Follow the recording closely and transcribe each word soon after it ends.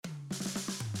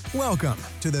Welcome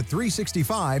to the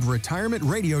 365 Retirement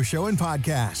Radio Show and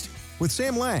Podcast with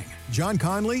Sam Lang, John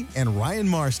Conley, and Ryan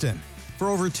Marston. For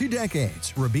over 2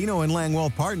 decades, Rubino and Lang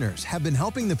Wealth Partners have been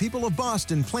helping the people of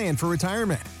Boston plan for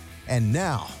retirement. And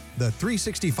now, the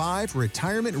 365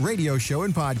 Retirement Radio Show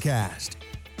and Podcast.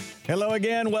 Hello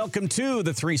again. Welcome to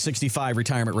the 365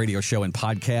 Retirement Radio Show and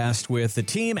Podcast with the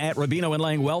team at Rubino and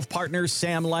Lang Wealth Partners,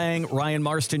 Sam Lang, Ryan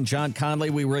Marston, John Conley.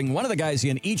 We bring one of the guys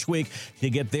in each week to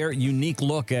get their unique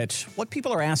look at what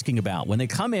people are asking about. When they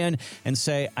come in and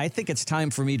say, I think it's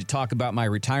time for me to talk about my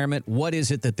retirement, what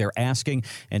is it that they're asking?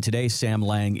 And today, Sam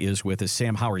Lang is with us.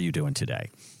 Sam, how are you doing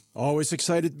today? Always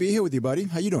excited to be here with you, buddy.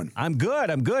 How you doing? I'm good.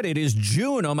 It is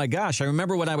June. Oh, my gosh. I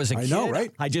remember when I was a kid. I know,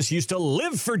 right? I just used to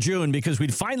live for June because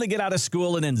we'd finally get out of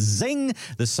school and then zing,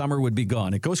 the summer would be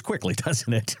gone. It goes quickly,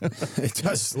 doesn't it? It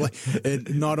does.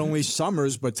 It not only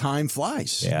summers, but time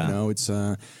flies. Yeah. You know, it's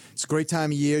a great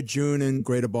time of year. June in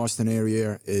greater Boston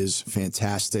area is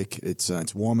fantastic.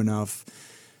 It's warm enough.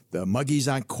 The muggies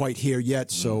aren't quite here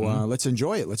yet, so let's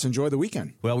enjoy it. Let's enjoy the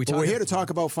weekend. Well, we're here to talk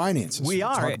about finances. We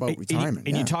are. Talk about retirement.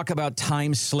 And you talk about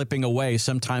time slipping away.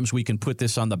 Sometimes we can put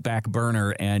this on the back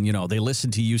burner, and, you know, they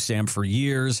listen to you, Sam, for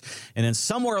years, and then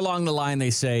somewhere along the line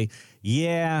they say,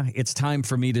 yeah, it's time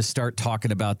for me to start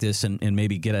talking about this and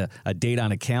maybe get a date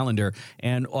on a calendar.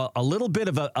 And a little bit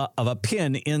of a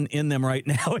pin in them right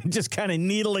now and just kind of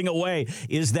needling away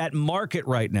is that market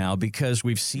right now, because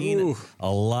we've seen a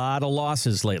lot of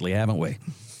losses lately, haven't we?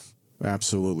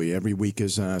 Absolutely. Every week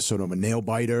is sort of a nail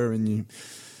biter, and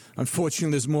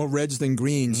unfortunately, there's more reds than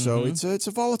greens. So it's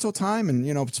a volatile time, and,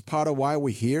 you know, it's part of why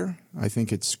we're here. I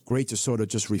think it's great to sort of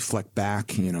just reflect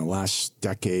back. You know, last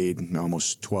decade,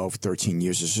 almost 12, 13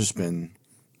 years has just been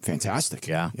fantastic.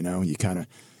 Yeah. You know, you kind of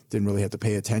didn't really have to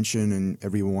pay attention, and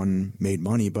everyone made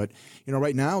money. But, you know,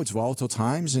 right now it's volatile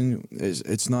times, and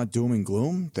it's not doom and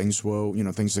gloom. Things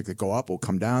that go up will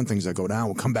come down. Things that go down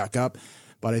will come back up.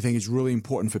 But I think it's really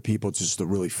important for people just to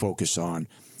really focus on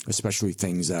especially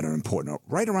things that are important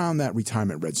right around that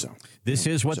retirement red zone. This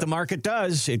is what the market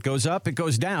does. It goes up, it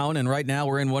goes down, and right now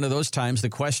we're in one of those times. The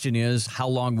question is, how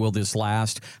long will this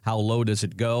last? How low does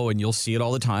it go? And you'll see it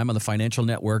all the time on the financial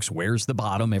networks. Where's the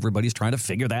bottom? Everybody's trying to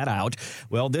figure that out.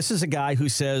 Well, this is a guy who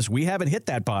says we haven't hit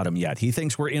that bottom yet. He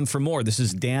thinks we're in for more. This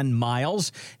is Dan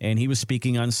Miles, and he was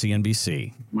speaking on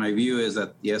CNBC. My view is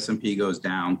that the S&P goes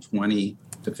down 20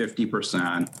 to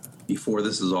 50% before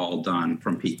this is all done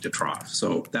from peak to trough.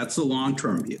 So that's the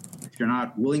long-term view. If you're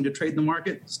not willing to trade the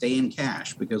market, stay in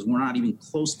cash, because we're not even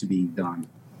close to being done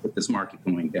with this market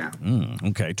going down.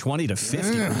 Okay, 20 to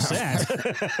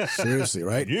 50%. Seriously,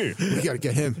 right? Yeah. We got to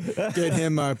get him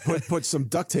put some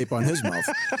duct tape on his mouth.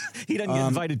 He doesn't get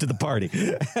invited to the party.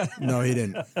 No, he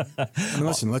didn't. And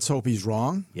listen, let's hope he's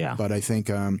wrong. Yeah. But I think,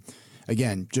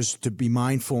 again, just to be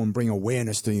mindful and bring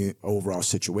awareness to the overall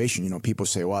situation. You know, people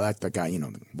say, well, that guy, you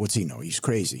know, what's he know? He's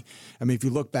crazy. I mean, if you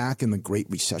look back in the Great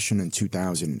Recession in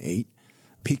 2008,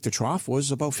 peak to trough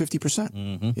was about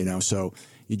 50%. You know, so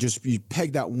you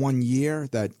peg that 1 year,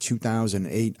 that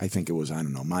 2008, I think it was, I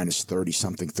don't know, minus 30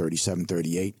 something, 37,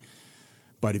 38.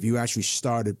 But if you actually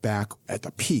started back at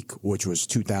the peak, which was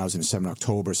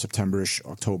 2007, September-ish,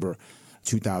 October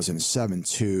 2007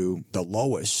 to the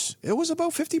lowest, it was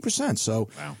about 50%. So,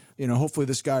 wow. You know, hopefully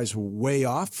this guy's way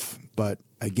off. But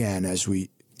again, as we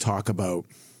talk about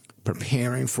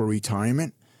preparing for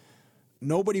retirement,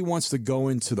 nobody wants to go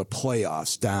into the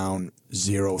playoffs down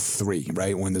 0-3,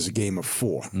 right, when there's a game of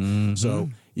 4. So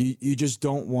you just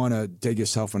don't want to dig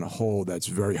yourself in a hole that's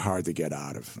very hard to get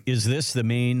out of. Is this the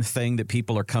main thing that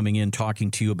people are coming in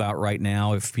talking to you about right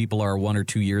now? If people are 1 or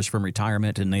 2 years from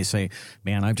retirement and they say,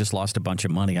 man, I've just lost a bunch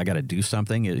of money, I got to do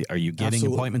something. Are you getting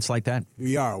Absolutely. Appointments like that?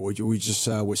 We are. We just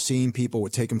we're seeing people, we're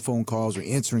taking phone calls,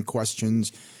 we're answering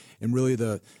questions, and really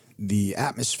the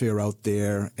atmosphere out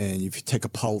there, and if you take a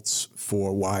pulse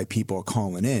for why people are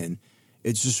calling in,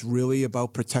 it's just really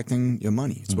about protecting your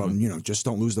money. It's about, you know, just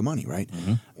don't lose the money, right?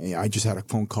 I just had a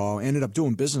phone call, ended up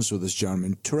doing business with this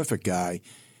gentleman, terrific guy.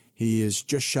 He is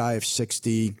just shy of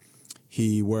 60.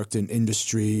 He worked in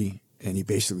industry, and he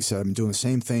basically said, I've been doing the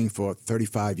same thing for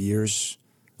 35 years.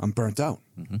 I'm burnt out,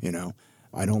 you know.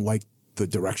 I don't like the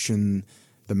direction,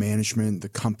 the management, the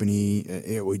company,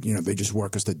 they just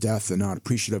work us to death. They're not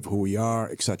appreciative of who we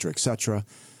are, et cetera, et cetera.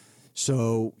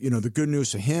 So, you know, the good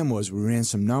news for him was we ran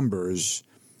some numbers,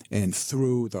 and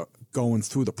going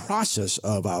through the process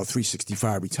of our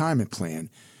 365 retirement plan,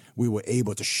 we were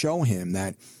able to show him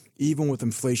that even with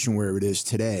inflation where it is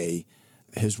today,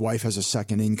 his wife has a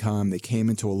second income. They came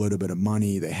into a little bit of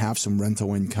money. They have some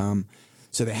rental income.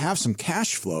 So they have some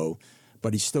cash flow,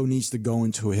 but he still needs to go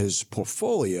into his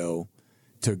portfolio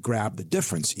to grab the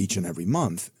difference each and every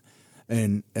month.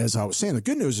 And as I was saying, the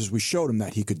good news is we showed him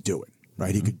that he could do it, right?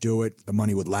 Mm-hmm. He could do it. The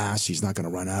money would last. He's not going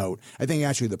to run out. I think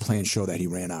actually the plan showed that he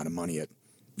ran out of money at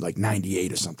like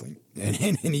 98 or something. And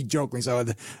he jokingly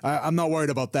said, I'm not worried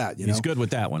about that. You know? He's good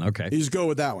with that one. Okay. He's good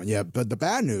with that one, yeah. But the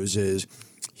bad news is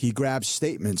he grabbed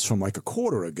statements from like a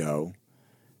quarter ago,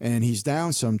 and he's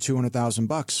down some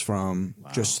 $200,000 from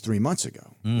just 3 months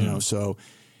ago. You know, so,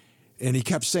 and he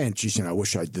kept saying, geez, I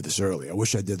wish I did this earlier. I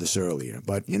wish I did this earlier.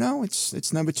 But,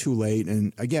 it's never too late.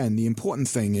 And again, the important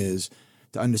thing is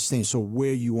to understand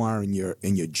where you are in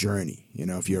your journey.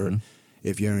 If you're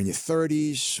if you're in your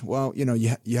 30s, well,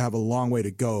 you have a long way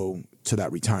to go to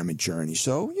that retirement journey.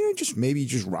 So, just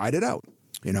ride it out.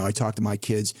 I talk to my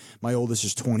kids. My oldest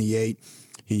is 28.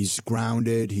 He's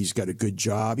grounded. He's got a good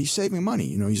job. He's saving money.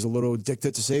 He's a little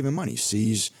addicted to saving money.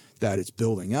 Sees that it's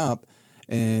building up,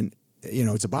 and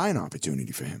it's a buying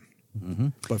opportunity for him. Mm-hmm.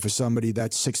 But for somebody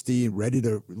that's 60 and ready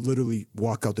to literally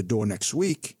walk out the door next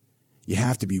week, you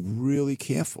have to be really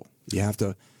careful. You have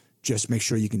to just make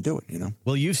sure you can do it,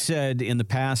 Well, you've said in the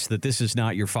past that this is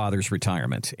not your father's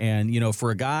retirement. And,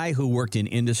 for a guy who worked in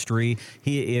industry,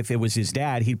 if it was his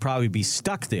dad, he'd probably be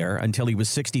stuck there until he was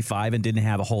 65 and didn't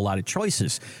have a whole lot of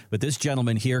choices. But this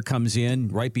gentleman here comes in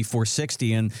right before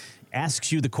 60 and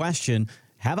asks you the question,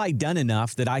 have I done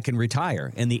enough that I can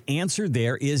retire? And the answer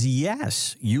there is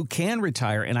yes, you can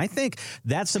retire. And I think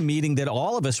that's a meeting that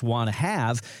all of us want to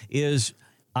have is,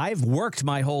 I've worked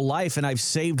my whole life and I've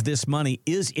saved this money.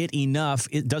 Is it enough?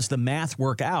 Does the math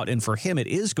work out? And for him, it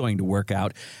is going to work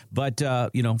out. But,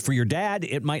 for your dad,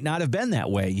 it might not have been that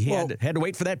way. He had to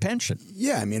wait for that pension.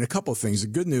 Yeah, a couple of things. The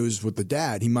good news with the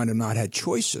dad, he might have not had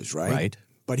choices, right? Right.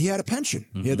 But he had a pension.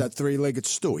 Mm-hmm. He had that three-legged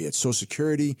stool. He had Social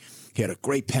Security. He had a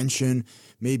great pension.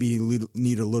 Maybe he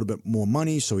needed a little bit more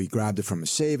money, so he grabbed it from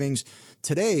his savings.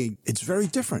 Today, it's very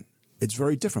different. It's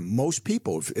very different. Most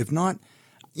people, if not,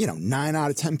 9 out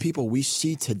of 10 people we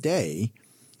see today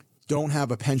don't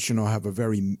have a pension or have a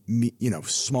very,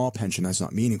 small pension that's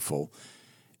not meaningful.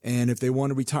 And if they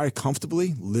want to retire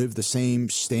comfortably, live the same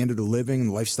standard of living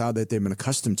and lifestyle that they've been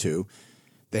accustomed to,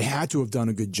 they had to have done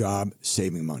a good job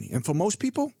saving money. And for most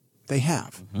people, they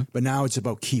have. Mm-hmm. But now it's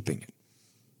about keeping it.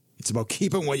 It's about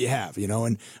keeping what you have,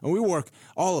 and we work,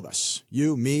 all of us,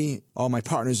 you, me, all my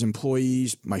partners,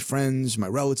 employees, my friends, my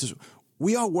relatives,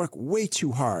 we all work way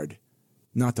too hard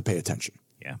not to pay attention.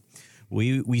 Yeah.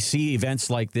 We see events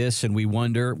like this and we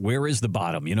wonder, where is the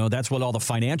bottom? That's what all the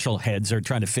financial heads are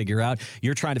trying to figure out.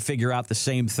 You're trying to figure out the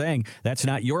same thing. That's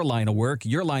not your line of work.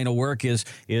 Your line of work is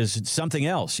something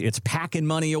else. It's packing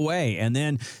money away and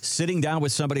then sitting down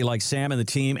with somebody like Sam and the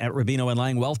team at Rubino and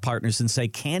Lang Wealth Partners and say,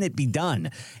 can it be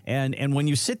done? And when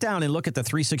you sit down and look at the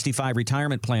 365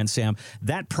 retirement plan, Sam,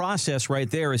 that process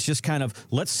right there is just kind of,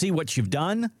 let's see what you've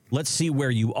done. Let's see where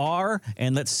you are,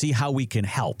 and let's see how we can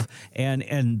help.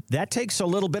 And that takes a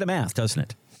little bit of math, doesn't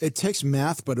it? It takes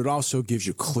math, but it also gives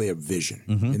you clear vision.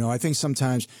 Mm-hmm. I think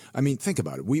sometimes, think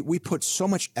about it. We put so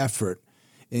much effort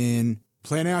in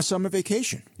planning our summer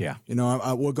vacation. Yeah.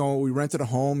 We rented a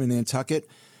home in Nantucket.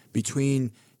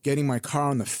 Between getting my car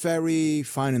on the ferry,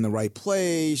 finding the right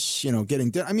place,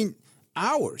 getting there.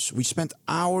 Hours. We spent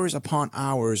hours upon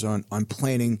hours on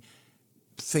planning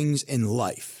things in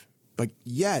life. But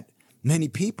yet, many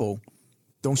people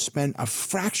don't spend a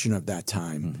fraction of that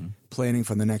time planning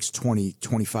for the next 20,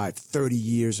 25, 30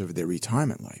 years of their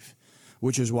retirement life,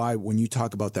 which is why when you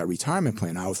talk about that retirement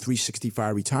plan, our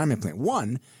 365 retirement plan,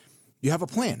 one, you have a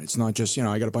plan. It's not just,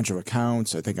 I got a bunch of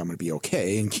accounts. I think I'm going to be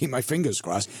okay and keep my fingers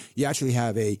crossed. You actually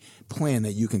have a plan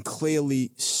that you can clearly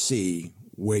see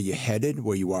where you're headed,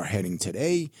 where you are heading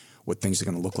today, what things are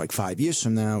going to look like 5 years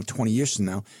from now, 20 years from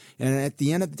now. And at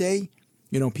the end of the day,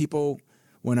 people,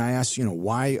 when I ask,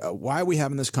 why are we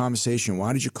having this conversation?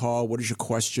 Why did you call? What is your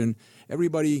question?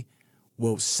 Everybody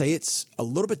will say it's a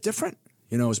little bit different.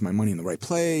 Is my money in the right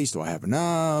place? Do I have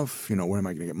enough? Where am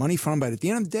I going to get money from? But at the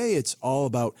end of the day, it's all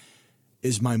about,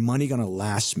 is my money going to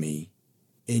last me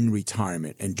in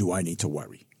retirement? And do I need to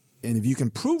worry? And if you can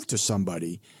prove to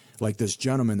somebody like this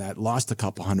gentleman that lost a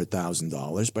couple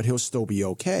 $100,000, but he'll still be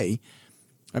okay.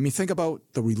 Think about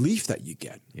the relief that you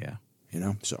get. Yeah.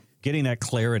 So getting that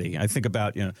clarity. I think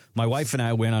about, my wife and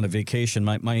I went on a vacation.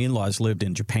 My in-laws lived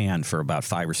in Japan for about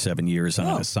 5 or 7 years on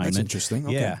an assignment. That's interesting.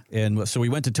 Okay. Yeah. And so we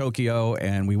went to Tokyo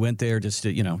and we went there just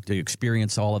to, to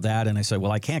experience all of that. And I said,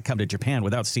 well, I can't come to Japan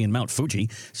without seeing Mount Fuji.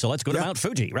 So let's go to Mount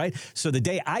Fuji, right? So the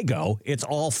day I go, it's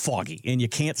all foggy and you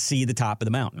can't see the top of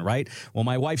the mountain, right? Well,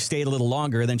 my wife stayed a little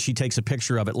longer. Then she takes a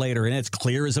picture of it later and it's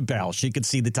clear as a bell. She could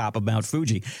see the top of Mount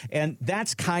Fuji. And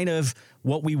that's kind of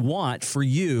what we want for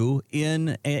you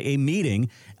in a a meeting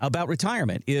about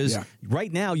retirement.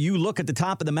 Right now, you look at the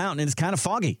top of the mountain and it's kind of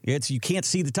foggy. You can't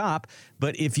see the top.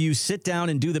 But if you sit down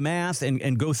and do the math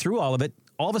and go through all of it,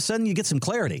 all of a sudden you get some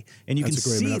clarity and you can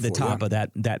see the top of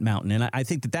that mountain. And I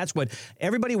think that's what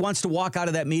everybody wants to walk out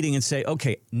of that meeting and say,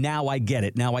 okay, now I get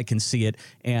it. Now I can see it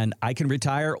and I can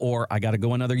retire, or I got to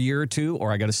go another year or two,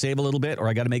 or I got to save a little bit, or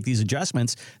I got to make these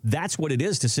adjustments. That's what it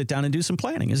is to sit down and do some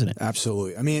planning, isn't it?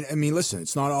 Absolutely. I mean, listen,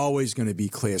 it's not always going to be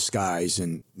clear skies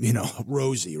and,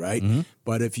 rosy, right? Mm-hmm.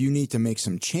 But if you need to make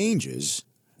some changes,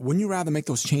 wouldn't you rather make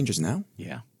those changes now?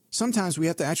 Yeah. Sometimes we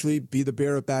have to actually be the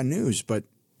bearer of bad news, but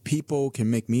people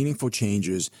can make meaningful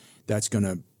changes that's going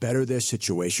to better their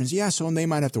situations. Yeah, so they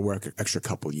might have to work an extra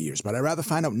couple of years, but I'd rather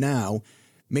find out now,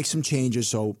 make some changes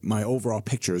so my overall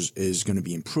picture is going to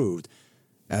be improved,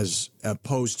 as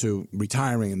opposed to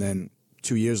retiring and then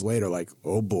 2 years later, like,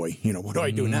 oh boy, what do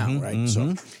I do now, right?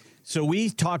 Mm-hmm. So we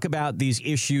talk about these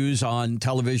issues on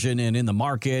television and in the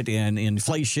market and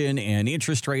inflation and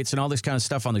interest rates and all this kind of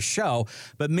stuff on the show.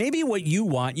 But maybe what you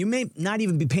want, you may not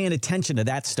even be paying attention to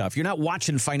that stuff. You're not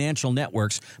watching financial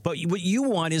networks, but what you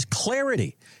want is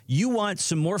clarity. You want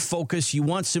some more focus. You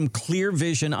want some clear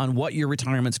vision on what your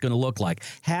retirement's going to look like.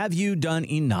 Have you done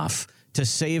enough to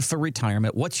save for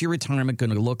retirement? What's your retirement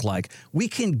going to look like? We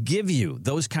can give you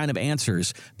those kind of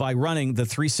answers by running the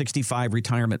 365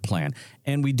 retirement plan.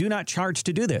 And we do not charge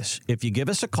to do this. If you give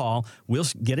us a call, we'll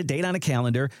get a date on a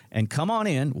calendar and come on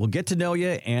in. We'll get to know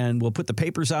you and we'll put the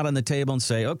papers out on the table and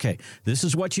say, okay, this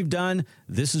is what you've done.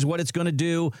 This is what it's going to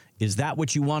do. Is that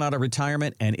what you want out of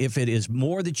retirement? And if it is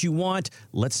more that you want,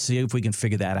 let's see if we can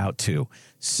figure that out too.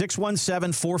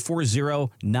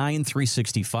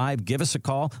 617-440-9365. Give us a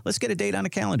call. Let's get a date on a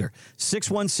calendar.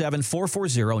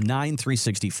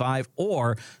 617-440-9365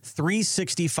 or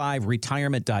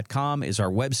 365retirement.com is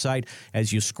our website.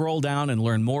 As you scroll down and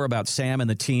learn more about Sam and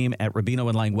the team at Rubino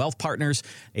and Lang Wealth Partners,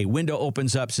 a window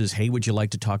opens up, says, hey, would you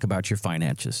like to talk about your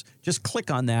finances? Just click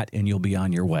on that and you'll be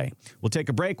on your way. We'll take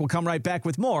a break. We'll come right back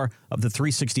with more of the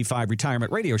 365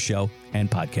 Retirement Radio Show and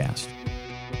podcast.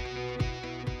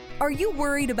 Are you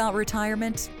worried about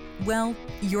retirement? Well,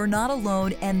 you're not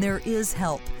alone and there is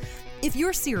help. If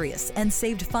you're serious and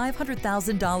saved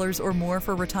 $500,000 or more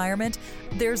for retirement,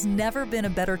 there's never been a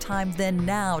better time than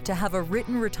now to have a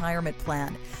written retirement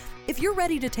plan. If you're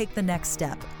ready to take the next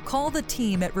step, call the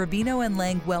team at Rubino and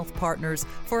Lang Wealth Partners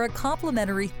for a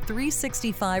complimentary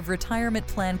 365 retirement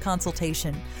plan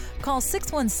consultation. Call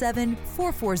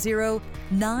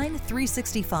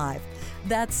 617-440-9365.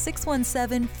 That's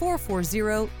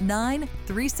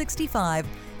 617-440-9365.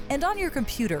 And on your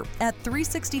computer at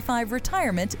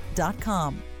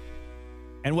 365retirement.com.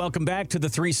 And welcome back to the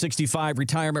 365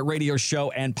 Retirement Radio Show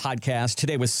and podcast.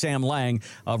 Today with Sam Lang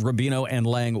of Rubino and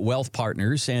Lang Wealth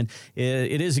Partners. And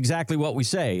it is exactly what we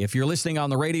say. If you're listening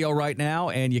on the radio right now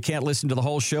and you can't listen to the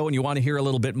whole show and you want to hear a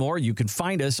little bit more, you can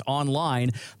find us online,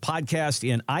 podcast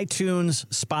in iTunes,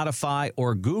 Spotify,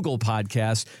 or Google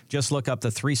Podcasts. Just look up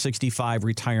the 365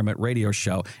 Retirement Radio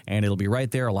Show, and it'll be right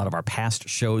there. A lot of our past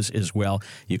shows as well.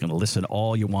 You can listen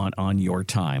all you want on your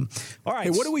time. All right.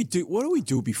 Hey, what do we do? What do we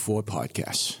do before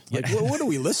podcasts? Like, what do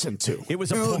we listen to? It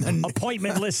was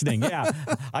appointment listening. Yeah,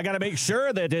 I got to make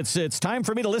sure that it's time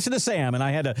for me to listen to Sam, and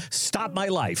I had to stop my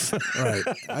life. Right.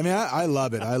 I mean, I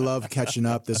love it. I love catching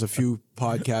up. There's a few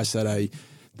podcasts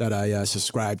that I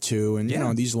subscribe to, and you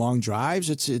know, these long drives,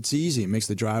 it's easy. It makes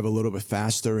the drive a little bit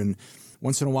faster, and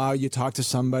once in a while you talk to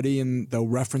somebody and they'll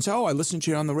reference, oh, I listened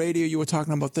to you on the radio. You were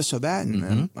talking about this or that,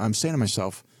 and I'm saying to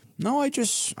myself, no, I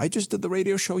just did the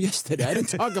radio show yesterday. I didn't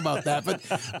talk about that, but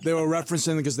they were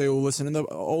referencing because they were listening to the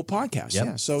old podcast. Yep.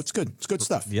 Yeah, so it's good. It's good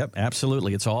stuff. Yep,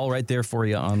 absolutely. It's all right there for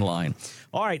you online.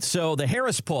 All right, so the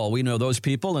Harris Poll, we know those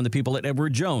people, and the people at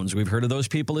Edward Jones, we've heard of those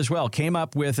people as well, came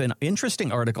up with an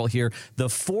interesting article here, the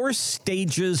 4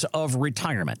 stages of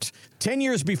retirement. 10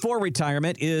 years before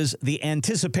retirement is the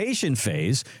anticipation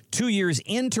phase. 2 years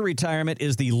into retirement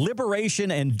is the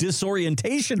liberation and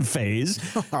disorientation phase.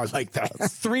 I like that.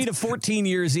 3 to 14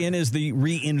 years in is the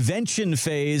reinvention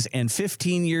phase, and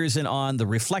 15 years and on, the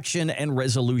reflection and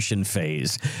resolution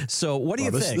phase. So what do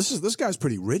you think? This guy's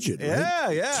pretty rigid, right? Yeah,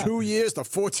 yeah. 2 years to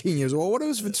 14 years. Well, what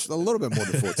if it's a little bit more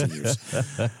than 14 years?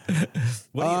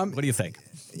 What do you think?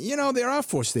 You know, there are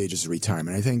 4 stages of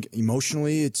retirement. I think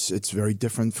emotionally it's very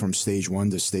different from stage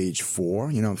 1 to stage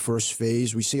 4. You know, first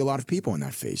phase, we see a lot of people in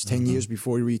that phase. 10 years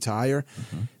before you retire,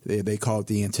 they call it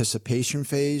the anticipation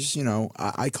phase. You know,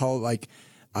 I call it like,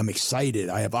 I'm excited.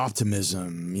 I have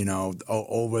optimism, you know,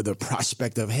 over the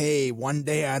prospect of, hey, one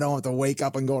day I don't have to wake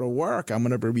up and go to work. I'm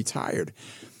going to be retired.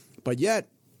 But yet,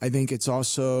 I think it's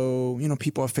also, you know,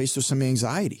 people are faced with some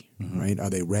anxiety, right? Are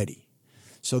they ready?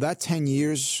 So that 10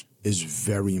 years is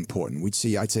very important.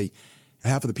 I'd say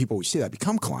half of the people we see that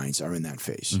become clients are in that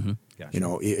phase. Mm-hmm. Gotcha. You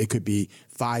know, it could be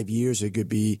 5 years, it could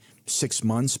be 6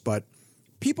 months, but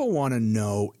people want to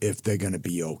know if they're going to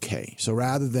be okay. So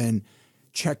rather than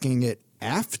checking it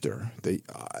after,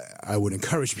 I would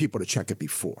encourage people to check it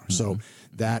before. Mm-hmm. So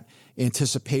that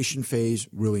anticipation phase,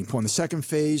 really important. The second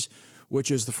phase, which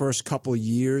is the first couple of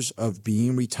years of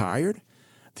being retired,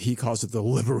 he calls it the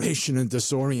liberation and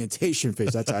disorientation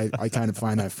phase. I kind of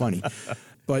find that funny.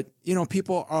 But, you know,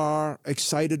 people are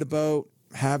excited about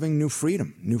having new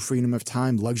freedom of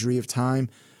time, luxury of time,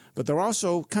 but they're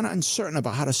also kind of uncertain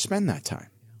about how to spend that time.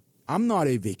 I'm not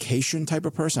a vacation type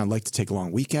of person. I like to take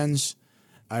long weekends.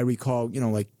 I recall, you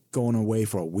know, like going away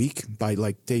for a week by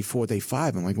like day 4, day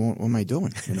 5. I'm like, what am I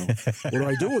doing? You know, what do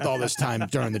I do with all this time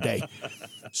during the day?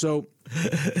 So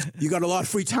you got a lot of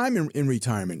free time in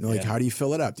retirement. Like, how do you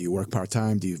fill it up? Do you work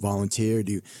part-time? Do you volunteer?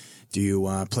 Do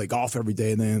you play golf every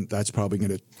day? And then that's probably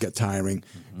going to get tiring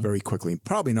very quickly.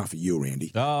 Probably not for you,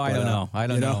 Randy. Oh, I don't know. I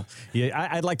don't know. Yeah,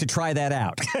 I'd like to try that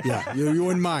out. Yeah, you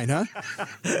wouldn't mind, huh?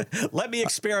 Let me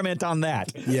experiment on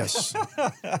that. Yes.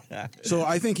 So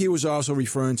I think he was also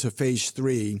referring to phase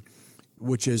 3,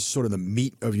 which is sort of the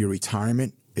meat of your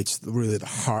retirement. It's really the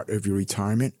heart of your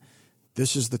retirement.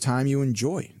 This is the time you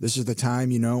enjoy. This is the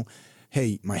time, you know,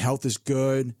 hey, my health is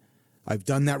good. I've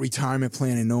done that retirement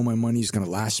plan. I know my money is going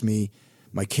to last me.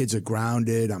 My kids are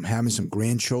grounded. I'm having some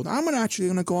grandchildren. I'm actually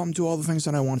going to go out and do all the things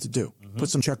that I want to do. Mm-hmm. Put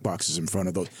some check boxes in front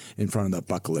of the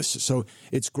bucket list. So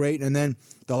it's great. And then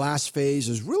the last phase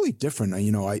is really different.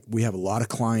 You know, we have a lot of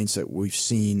clients that we've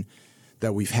seen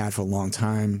that we've had for a long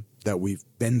time, that we've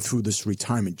been through this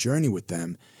retirement journey with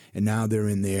them. And now they're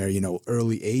in their, you know,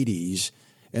 early 80s,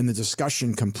 and the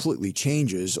discussion completely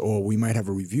changes, or we might have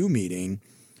a review meeting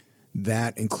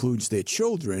that includes their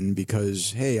children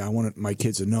because, hey, I want my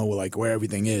kids to know like where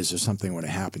everything is if something were to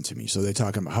happen to me. So they're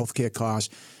talking about healthcare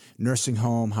costs, nursing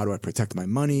home, how do I protect my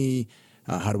money,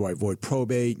 how do I avoid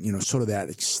probate, you know, sort of that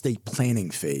estate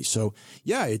planning phase. So,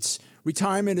 yeah,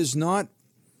 retirement is not,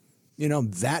 you know,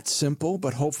 that simple,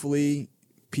 but hopefully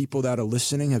people that are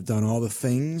listening have done all the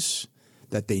things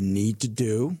that they need to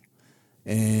do,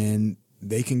 and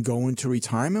they can go into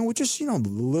retirement with just, you know, a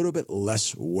little bit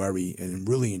less worry and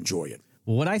really enjoy it.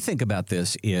 Well, what I think about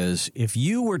this is if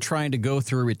you were trying to go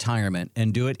through retirement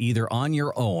and do it either on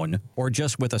your own or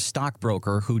just with a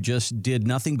stockbroker who just did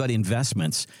nothing but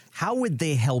investments, how would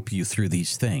they help you through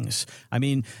these things? I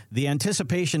mean, the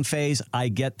anticipation phase, I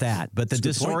get that. But the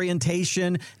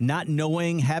disorientation, not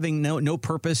knowing, having no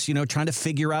purpose, you know, trying to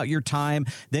figure out your time,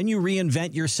 then you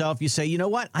reinvent yourself. You say, you know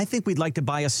what? I think we'd like to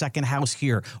buy a second house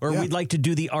here, or we'd like to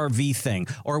do the RV thing,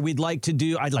 or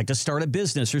I'd like to start a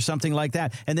business or something like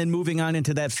that. And then moving on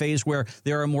into that phase where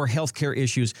there are more healthcare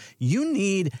issues. You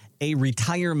need a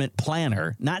retirement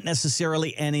planner, not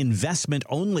necessarily an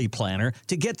investment-only planner,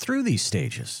 to get through these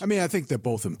stages. I mean, I think they're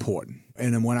both important.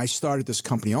 And when I started this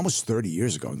company almost 30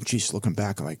 years ago, and geez, looking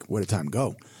back, like, where did time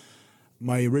go?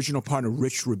 My original partner,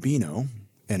 Rich Rubino,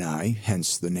 and I,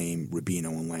 hence the name Rubino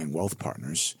and Lang Wealth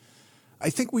Partners, I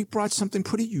think we brought something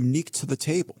pretty unique to the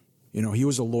table. You know, he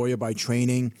was a lawyer by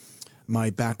training. My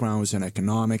background was in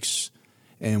economics.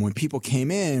 And when people came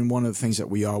in, one of the things that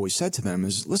we always said to them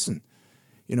is, listen,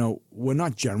 you know, we're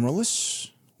not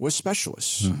generalists, we're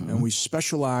specialists. Mm-hmm. And we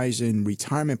specialize in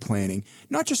retirement planning,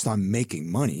 not just on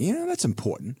making money, you know, that's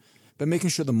important, but making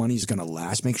sure the money is going to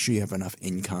last, making sure you have enough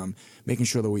income, making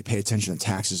sure that we pay attention to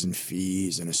taxes and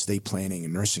fees and estate planning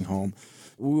and nursing home.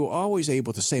 We were always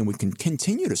able to say, and we can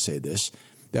continue to say this,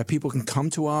 that people can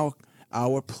come to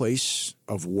our place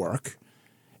of work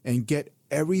and get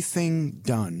everything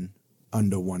done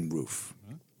under one roof.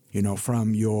 You know,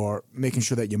 from your making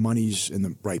sure that your money's in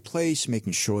the right place,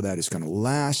 making sure that it's going to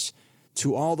last,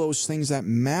 to all those things that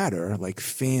matter, like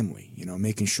family, you know,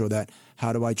 making sure that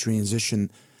how do I transition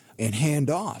and hand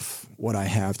off what I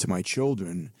have to my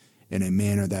children in a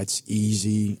manner that's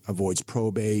easy, avoids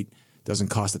probate, doesn't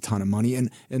cost a ton of money. And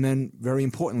then very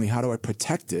importantly, how do I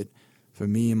protect it for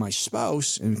me and my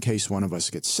spouse in case one of us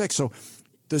gets sick? So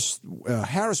this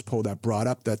Harris poll that brought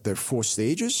up that there are 4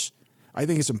 stages, I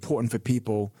think it's important for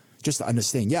people just to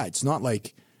understand, it's not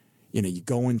like, you know, you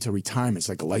go into retirement, it's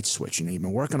like a light switch. You know, you've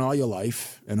been working all your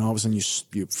life, and all of a sudden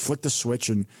you flick the switch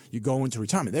and you go into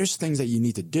retirement. There's things that you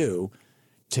need to do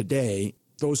today.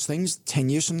 Those things 10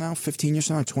 years from now, 15 years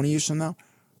from now, 20 years from now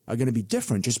are going to be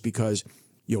different just because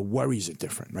your worries are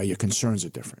different, right? Your concerns are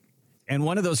different. And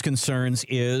one of those concerns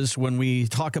is when we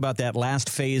talk about that last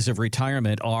phase of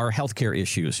retirement are healthcare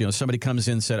issues. You know, somebody comes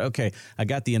in and said, okay, I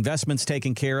got the investments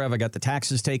taken care of. I got the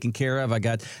taxes taken care of. I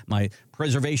got my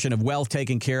preservation of wealth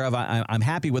taken care of. I'm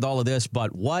happy with all of this,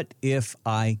 but what if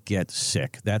I get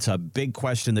sick? That's a big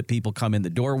question that people come in the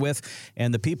door with.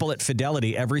 And the people at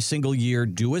Fidelity every single year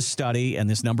do a study, and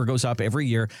this number goes up every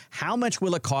year. How much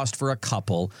will it cost for a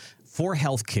couple for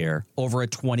health care over a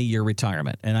 20-year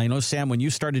retirement? And I know, Sam, when you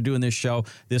started doing this show,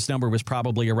 this number was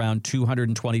probably around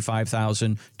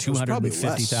 $225,000,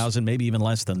 $250,000, maybe even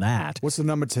less than that. What's the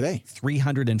number today?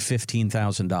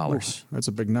 $315,000. That's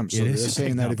a big number. So they're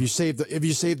saying that if you save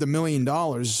 $1 million,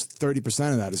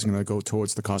 30% of that is going to go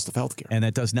towards the cost of health care. And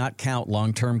that does not count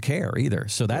long-term care either.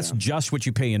 So that's just what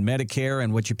you pay in Medicare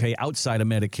and what you pay outside of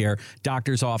Medicare,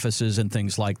 doctor's offices and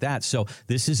things like that. So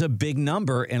this is a big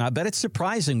number, and I bet it's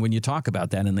surprising when you talk about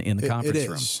that in the conference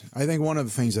room. It is. I think one of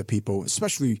the things that people,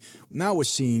 especially now, we're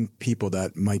seeing people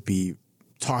that might be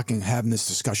having this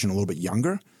discussion a little bit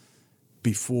younger.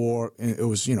 Before it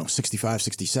was, 65,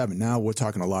 67. Now we're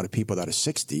talking a lot of people that are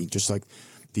 60, just like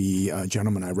the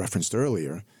gentleman I referenced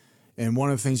earlier. And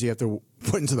one of the things you have to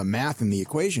put into the math in the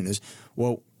equation is,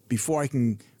 well, before I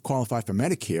can qualify for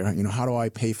Medicare, how do I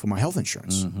pay for my health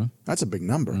insurance? Mm-hmm. That's a big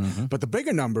number. Mm-hmm. But the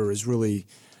bigger number is really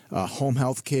home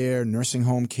health care, nursing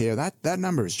home care. That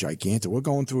number is gigantic. We're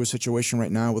going through a situation right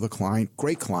now with a client,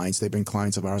 great clients. They've been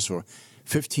clients of ours for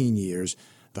 15 years.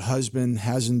 The husband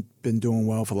hasn't been doing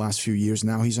well for the last few years.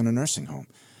 Now he's in a nursing home.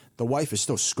 The wife is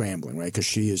still scrambling, right, because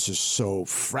she is just so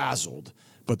frazzled.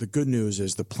 But the good news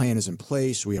is the plan is in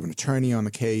place. We have an attorney on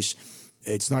the case.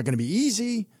 It's not going to be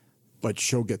easy, but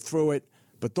she'll get through it.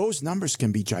 But those numbers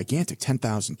can be gigantic,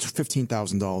 $10,000,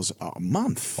 $15,000 a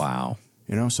month. Wow.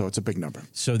 So it's a big number.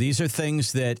 So these are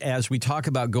things that, as we talk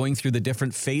about going through the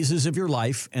different phases of your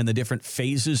life and the different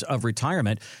phases of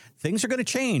retirement, things are going to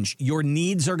change. Your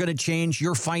needs are going to change.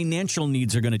 Your financial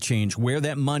needs are going to change, where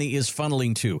that money is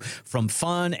funneling to, from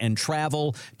fun and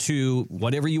travel to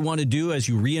whatever you want to do as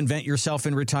you reinvent yourself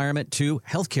in retirement to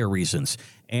healthcare reasons.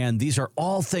 And these are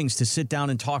all things to sit down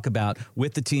and talk about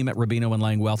with the team at Rubino and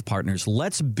Lang Wealth Partners.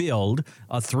 Let's build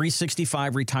a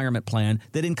 365 retirement plan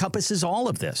that encompasses all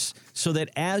of this so that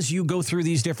as you go through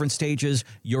these different stages,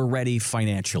 you're ready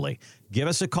financially. Give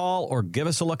us a call or give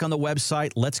us a look on the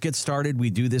website. Let's get started. We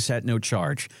do this at no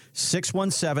charge.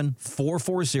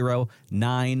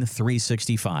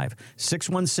 617-440-9365.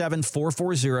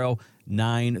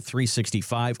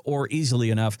 617-440-9365, or easily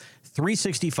enough,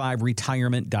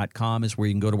 365retirement.com is where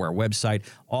you can go to our website.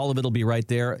 All of it will be right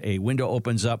there. A window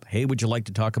opens up. Hey, would you like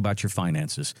to talk about your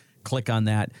finances? Click on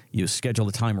that. You schedule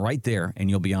a time right there, and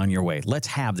you'll be on your way. Let's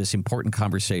have this important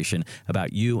conversation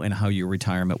about you and how your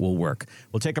retirement will work.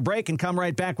 We'll take a break and come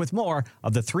right back with more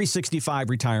of the 365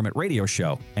 Retirement Radio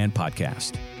Show and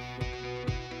Podcast.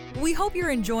 We hope you're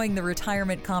enjoying the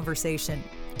retirement conversation.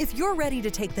 If you're ready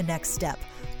to take the next step,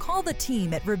 call the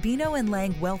team at Rubino and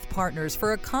Lang Wealth Partners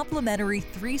for a complimentary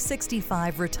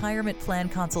 365 retirement plan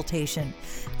consultation.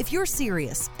 If you're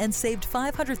serious and saved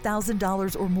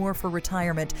 $500,000 or more for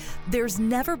retirement, there's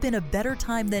never been a better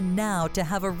time than now to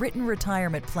have a written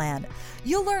retirement plan.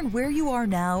 You'll learn where you are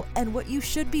now and what you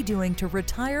should be doing to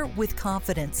retire with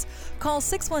confidence. Call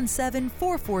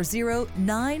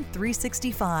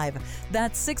 617-440-9365.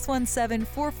 That's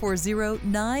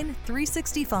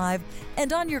 617-440-9365,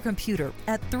 and on your computer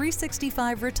at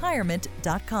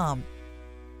 365retirement.com.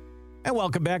 And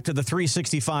welcome back to the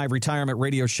 365 Retirement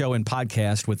Radio Show and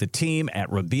Podcast with the team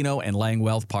at Rubino and Lang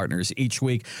Wealth Partners. Each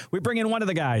week, we bring in one of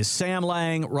the guys, Sam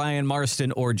Lang, Ryan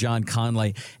Marston, or John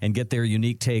Conley, and get their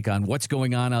unique take on what's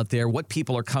going on out there, what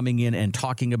people are coming in and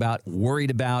talking about, worried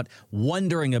about,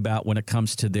 wondering about when it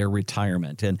comes to their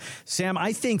retirement. And Sam,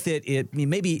 I think that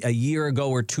maybe a year ago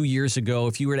or 2 years ago,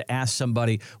 if you were to ask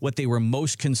somebody what they were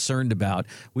most concerned about,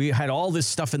 we had all this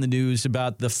stuff in the news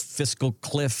about the fiscal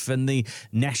cliff and the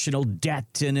national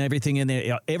debt and everything in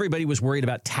there. Everybody was worried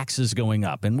about taxes going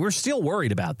up, and we're still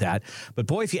worried about that. But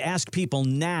boy, if you ask people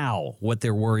now what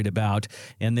they're worried about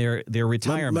and their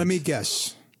retirement. Let me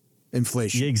guess.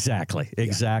 Inflation. Exactly.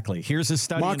 Yeah. Here's a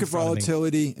study. Market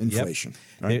volatility, inflation.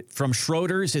 Yep. Right? From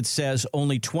Schroders, it says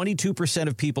only 22%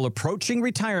 of people approaching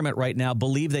retirement right now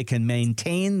believe they can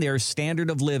maintain their standard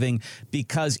of living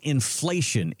because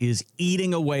inflation is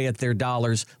eating away at their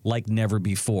dollars like never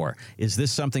before. Is this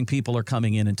something people are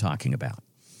coming in and talking about?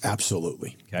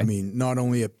 Absolutely. Okay. I mean, not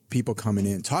only are people coming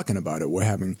in talking about it, we're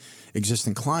having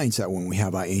existing clients that when we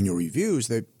have our annual reviews,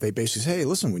 they basically say, hey,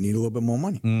 listen, we need a little bit more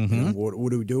money. Mm-hmm. What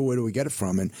do we do? Where do we get it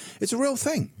from? And it's a real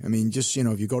thing. I mean, just,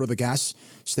 if you go to the gas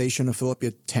station to fill up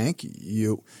your tank,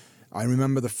 I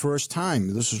remember the first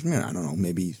time, this was, I don't know,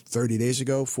 maybe 30 days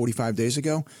ago, 45 days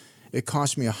ago, it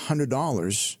cost me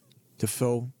 $100 to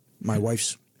fill my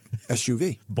wife's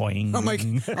SUV. Boing. I'm like,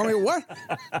 what?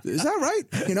 Is that right?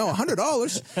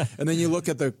 $100. And then you look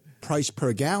at the price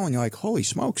per gallon, you're like, holy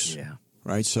smokes. Yeah.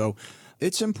 Right? So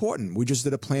it's important. We just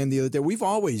did a plan the other day. We've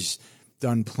always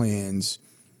done plans,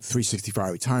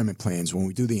 365 retirement plans. When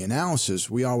we do the analysis,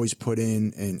 we always put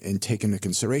in and take into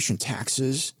consideration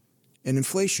taxes and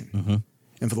inflation. Mm-hmm.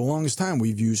 And for the longest time,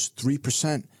 we've used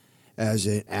 3% as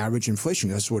an average inflation.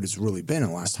 That's what it's really been in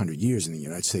the last 100 years in the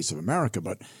United States of America.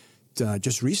 But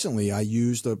just recently, I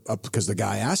used, because the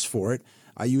guy asked for it,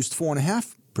 I used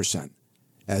 4.5%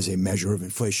 as a measure of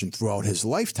inflation throughout his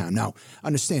lifetime. Now,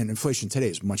 understand, inflation today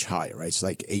is much higher, right? It's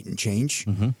like 8 and change.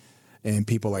 Mm-hmm. And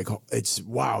people are like,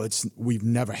 we've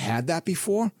never had that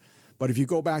before. But if you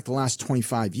go back the last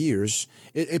 25 years,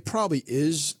 it probably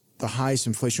is the highest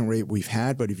inflation rate we've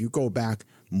had. But if you go back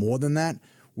more than that,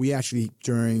 we actually,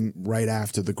 right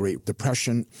after the Great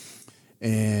Depression,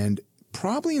 and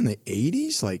probably in the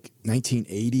 80s, like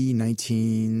 1980,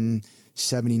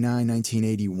 1979,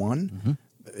 1981,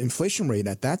 inflation rate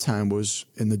at that time was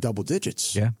in the double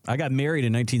digits. Yeah. I got married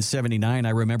in 1979. I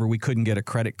remember we couldn't get a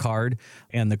credit card,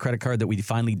 and the credit card that we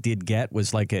finally did get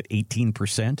was like at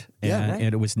 18%.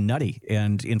 And it was nutty.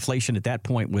 And inflation at that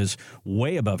point was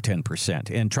way above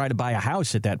 10%. And try to buy a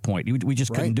house at that point, we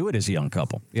just couldn't do it as a young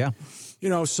couple. Yeah.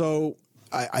 So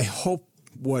I hope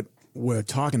what we're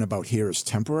talking about here is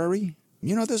temporary.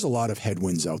 There's a lot of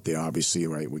headwinds out there, obviously,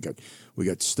 right? We got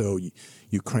still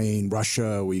Ukraine,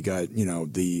 Russia. We got,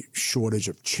 the shortage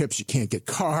of chips. You can't get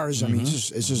cars. I mean, there's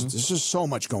just so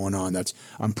much going on that's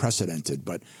unprecedented.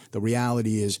 But the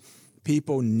reality is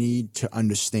people need to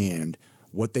understand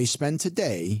what they spend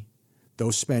today.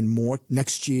 They'll spend more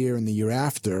next year and the year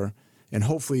after. And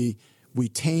hopefully we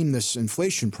tame this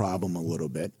inflation problem a little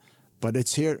bit. But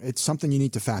it's here. It's something you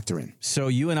need to factor in. So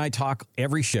you and I talk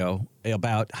every show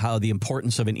about how the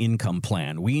importance of an income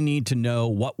plan. We need to know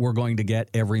what we're going to get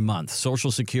every month. Social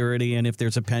Security, and if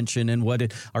there's a pension, and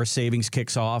what our savings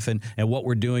kicks off, and what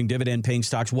we're doing, dividend paying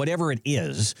stocks, whatever it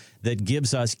is that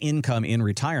gives us income in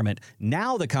retirement.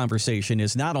 Now the conversation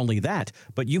is not only that,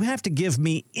 but you have to give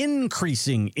me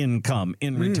increasing income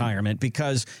in retirement,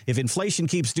 because if inflation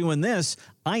keeps doing this,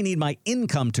 I need my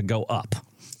income to go up.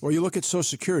 Well, you look at Social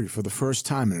Security for the first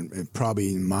time, and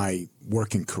probably in my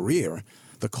working career,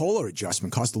 the COLA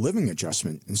adjustment, cost of living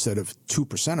adjustment, instead of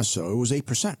 2% or so, it was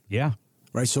 8%. Yeah.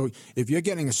 Right? So if you're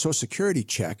getting a Social Security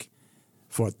check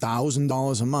for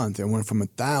 $1,000 a month, it went from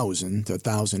 $1,000 to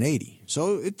 $1,080.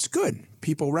 So it's good.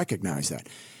 People recognize that.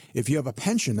 If you have a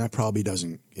pension, that probably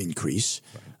doesn't increase.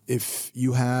 Right. If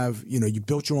you have, you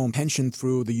built your own pension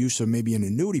through the use of maybe an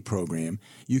annuity program,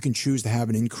 you can choose to have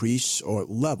an increase or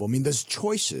level. I mean, there's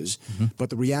choices,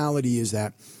 but the reality is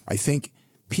that I think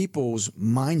people's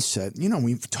mindset,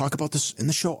 we talk about this in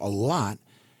the show a lot,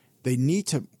 they need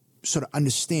to sort of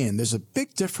understand there's a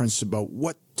big difference about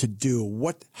what to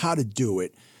do, how to do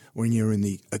it when you're in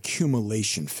the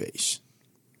accumulation phase.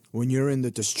 When you're in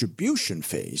the distribution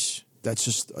phase, that's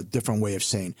just a different way of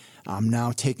saying, I'm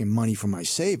now taking money from my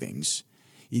savings.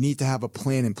 You need to have a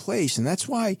plan in place. And that's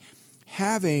why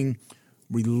having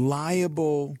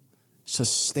reliable,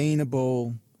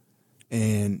 sustainable,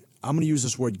 and I'm going to use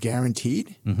this word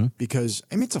guaranteed, because,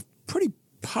 it's a pretty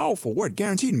powerful word,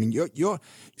 guaranteed. I mean, your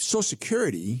Social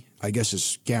Security, I guess,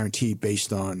 is guaranteed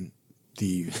based on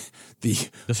the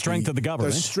strength of the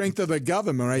government. The strength of the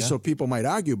government, right? Yeah. So people might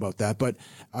argue about that, but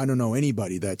I don't know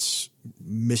anybody that's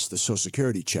missed the Social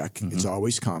Security check. It's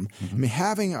always come. I mean,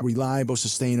 having a reliable,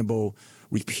 sustainable,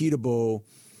 repeatable,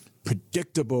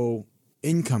 predictable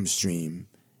income stream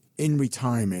in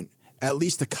retirement, at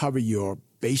least to cover your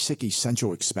basic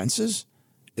essential expenses,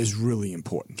 is really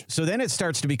important. So then it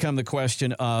starts to become the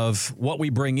question of what we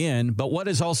bring in, but what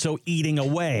is also eating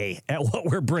away at what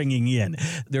we're bringing in.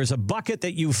 There's a bucket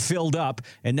that you've filled up,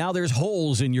 and now there's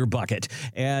holes in your bucket.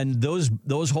 And those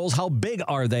holes, how big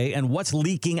are they, and what's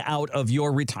leaking out of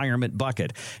your retirement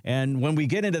bucket? And when we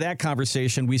get into that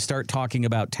conversation, we start talking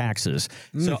about taxes.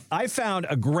 So I found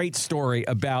a great story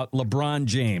about LeBron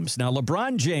James. Now,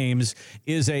 LeBron James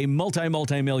is a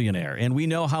multi-millionaire, and we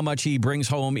know how much he brings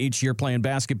home each year playing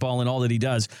basketball and all that he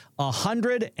does.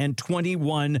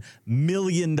 $121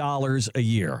 million a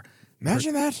year.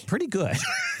 Imagine that. Pretty good.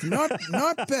 Not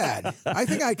bad. I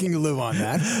think I can live on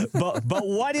that. But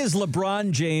what is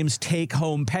LeBron James'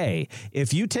 take-home pay?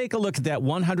 If you take a look at that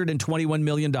 $121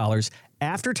 million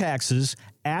after taxes,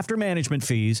 after management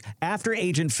fees, after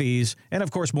agent fees, and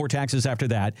of course more taxes after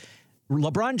that,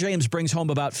 LeBron James brings home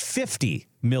about $50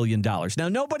 million. Now,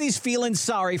 nobody's feeling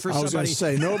sorry for somebody. I was going to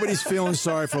say, nobody's feeling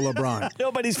sorry for LeBron.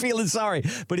 Nobody's feeling sorry.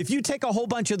 But if you take a whole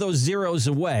bunch of those zeros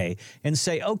away and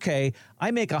say, okay,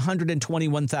 I make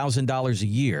 $121,000 a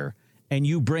year, and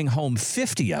you bring home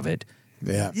 50 of it,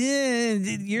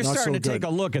 you're not starting so to take good. a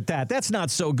look at that. That's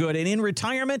not so good. And in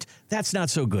retirement, that's not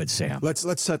so good, Sam.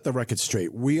 Let's set the record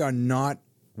straight. We are not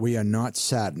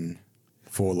saddened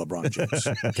for LeBron James.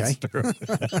 Okay.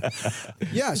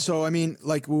 Yeah. So, I mean,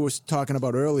 like we were talking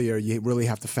about earlier, you really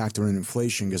have to factor in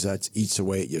inflation because that eats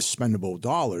away at your spendable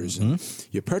dollars and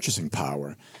your purchasing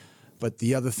power. But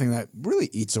the other thing that really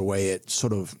eats away at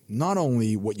sort of not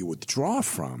only what you withdraw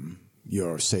from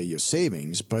your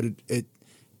savings, but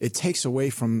it takes away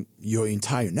from your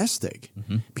entire nest egg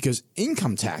because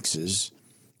income taxes,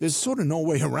 there's sort of no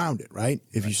way around it, right?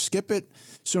 If you skip it,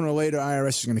 sooner or later,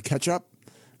 IRS is going to catch up.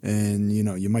 And,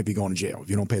 you might be going to jail if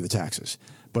you don't pay the taxes.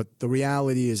 But the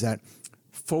reality is that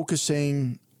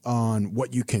focusing on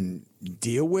what you can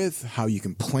deal with, how you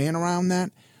can plan around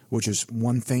that, which is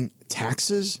one thing,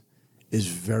 taxes is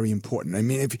very important. I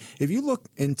mean, if you look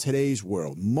in today's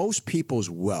world, most people's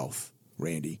wealth,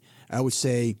 Randy, I would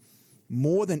say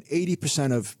more than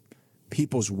 80% of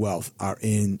people's wealth are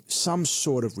in some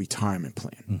sort of retirement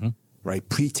plan, right?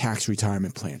 Pre-tax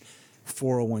retirement plan.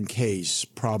 401ks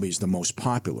probably is the most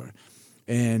popular.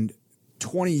 And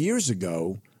 20 years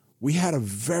ago, we had a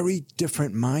very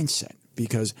different mindset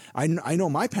because I know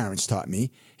my parents taught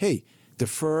me, hey,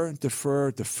 defer,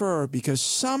 because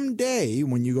someday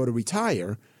when you go to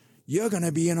retire, you're going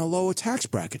to be in a lower tax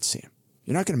bracket, Sam.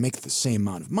 You're not going to make the same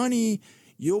amount of money.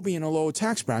 You'll be in a lower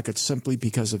tax bracket simply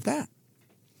because of that.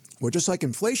 Well, just like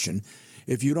inflation,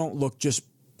 if you don't look just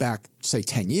back, say,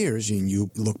 10 years, and you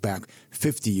look back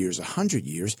 50 years, 100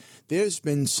 years, there's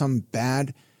been some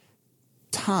bad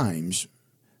times,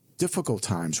 difficult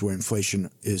times where inflation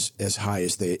is as high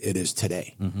as it is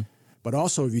today. But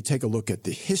also, if you take a look at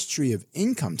the history of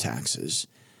income taxes,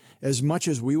 as much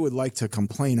as we would like to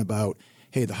complain about,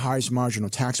 hey, the highest marginal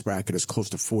tax bracket is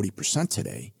close to 40%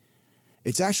 today,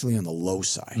 it's actually on the low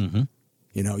side.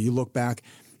 You look back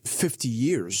 50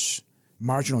 years,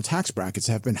 marginal tax brackets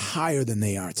have been higher than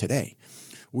they are today.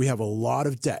 We have a lot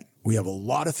of debt. We have a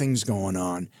lot of things going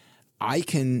on.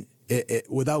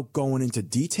 Without going into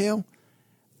detail,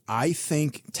 I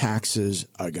think taxes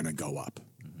are going to go up.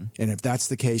 And if that's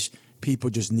the case,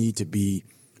 people just need to be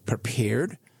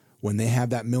prepared when they have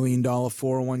that $1 million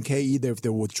 401k, either if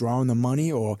they're withdrawing the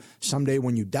money or someday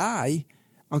when you die,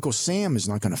 Uncle Sam is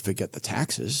not going to forget the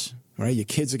taxes, right? Your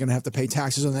kids are going to have to pay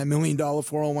taxes on that $1 million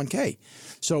 401k.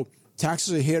 So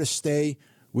taxes are here to stay.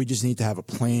 We just need to have a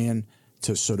plan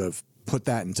to sort of put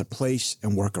that into place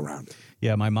and work around it.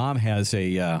 Yeah, my mom has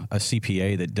a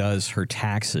CPA that does her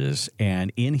taxes,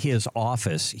 and in his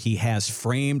office, he has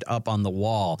framed up on the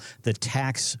wall the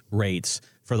tax rates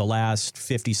for the last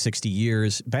 50, 60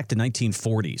 years, back to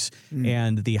 1940s.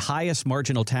 And the highest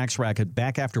marginal tax bracket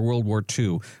back after World War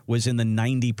II was in the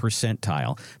 90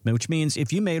 percentile, which means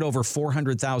if you made over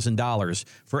 $400,000,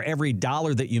 for every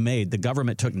dollar that you made, the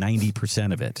government took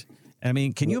 90% of it. I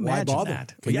mean, can you imagine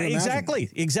that? Yeah,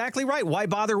 exactly right. Why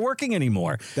bother working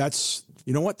anymore?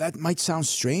 You know what? That might sound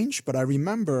strange, but I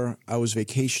remember I was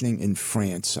vacationing in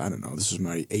France. I don't know. This was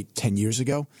maybe 8-10 years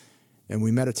ago. And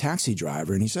we met a taxi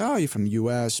driver, and he said, oh, you're from the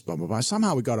U.S., blah, blah, blah.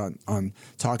 Somehow we got on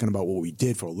talking about what we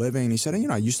did for a living. And he said,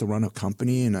 I used to run a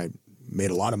company, and I made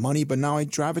a lot of money, but now I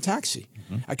drive a taxi.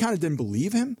 I kind of didn't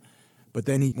believe him, but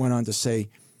then he went on to say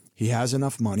he has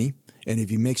enough money, and if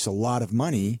he makes a lot of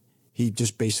money, he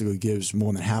just basically gives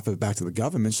more than half of it back to the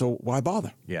government, so why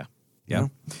bother? Yeah. Yeah.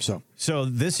 So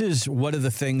this is one of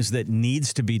the things that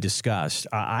needs to be discussed.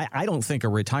 I don't think a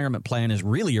retirement plan is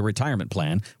really a retirement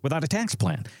plan without a tax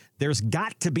plan. There's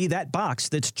got to be that box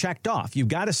that's checked off. You've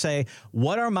got to say,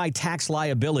 what are my tax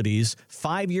liabilities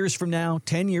 5 years from now,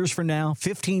 10 years from now,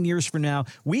 15 years from now?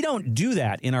 We don't do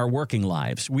that in our working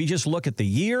lives. We just look at the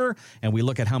year, and we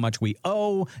look at how much we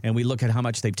owe, and we look at how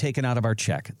much they've taken out of our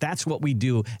check. That's what we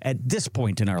do at this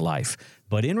point in our life.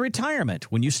 But in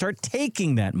retirement, when you start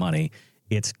taking that money,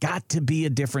 it's got to be a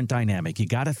different dynamic. You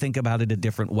got to think about it a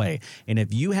different way. And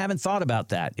if you haven't thought about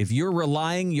that, if you're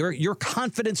relying, your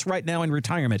confidence right now in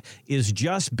retirement is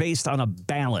just based on a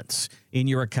balance in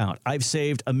your account. I've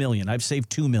saved $1 million. I've saved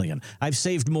 $2 million. I've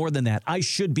saved more than that. I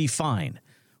should be fine.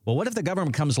 Well, what if the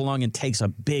government comes along and takes a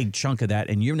big chunk of that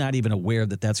and you're not even aware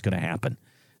that that's going to happen?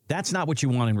 That's not what you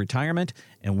want in retirement,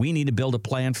 and we need to build a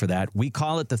plan for that. We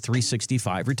call it the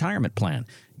 365 retirement plan.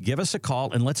 give us a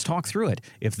call and let's talk through it.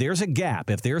 If there's a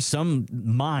gap, if there's some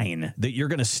mine that you're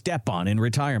going to step on in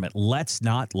retirement, let's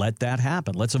not let that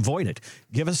happen. Let's avoid it.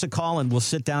 Give us a call and we'll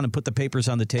sit down and put the papers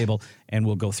on the table and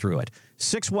we'll go through it.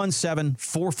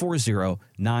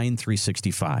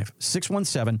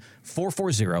 617-440-9365.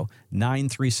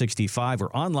 617-440-9365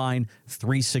 or online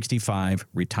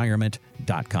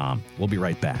 365retirement.com. We'll be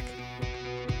right back.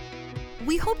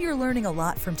 We hope you're learning a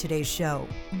lot from today's show,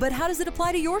 but how does it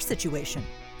apply to your situation?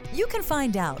 You can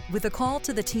find out with a call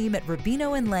to the team at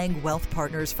Rubino & Lang Wealth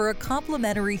Partners for a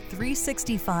complimentary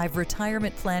 365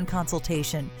 retirement plan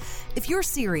consultation. If you're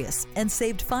serious and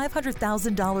saved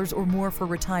 $500,000 or more for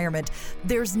retirement,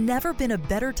 there's never been a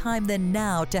better time than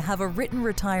now to have a written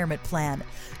retirement plan.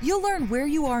 You'll learn where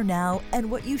you are now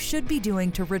and what you should be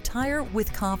doing to retire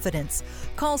with confidence.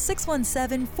 Call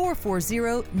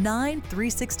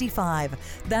 617-440-9365.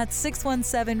 That's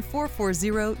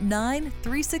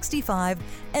 617-440-9365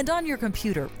 and on your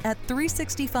computer at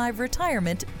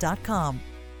 365retirement.com.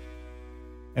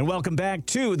 And welcome back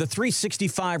to the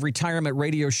 365 Retirement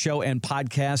Radio Show and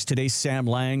Podcast. Today, Sam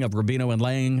Lang of Rubino &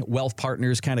 Lang Wealth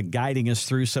Partners kind of guiding us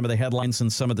through some of the headlines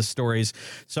and some of the stories.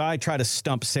 So I try to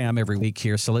stump Sam every week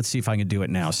here. So let's see if I can do it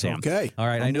now, Sam. Okay. All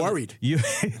right. I'm I know worried. You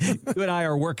and I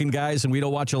are working guys, and we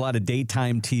don't watch a lot of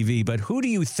daytime TV. But who do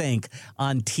you think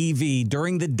on TV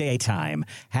during the daytime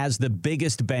has the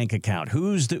biggest bank account?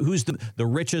 Who's the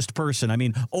richest person? I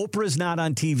mean, Oprah's not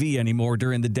on TV anymore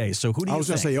during the day. So who do you think? I was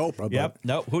going to say Oprah. Yep.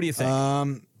 No. Who do you think?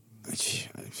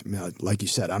 Like you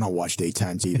said, I don't watch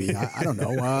daytime TV. I don't know.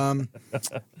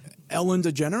 Ellen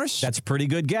DeGeneres? That's a pretty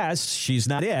good guess. She's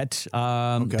not it.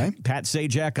 Okay. Pat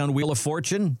Sajak on Wheel of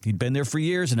Fortune. He'd been there for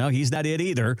years. No, he's not it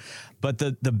either. But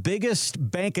the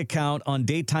biggest bank account on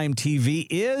daytime TV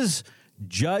is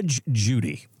Judge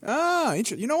Judy. Ah,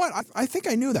 you know what? I think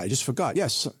I knew that. I just forgot.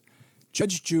 Yes.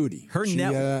 Judge Judy. She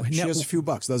has a few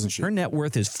bucks, doesn't she? Her net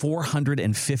worth is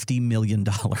 $450 million.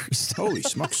 Holy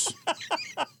smokes.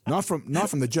 Not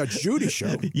from the Judge Judy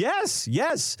show. Yes.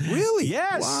 Really?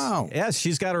 Yes. Wow. Yes,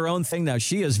 she's got her own thing now.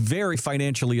 She is very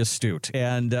financially astute.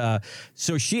 And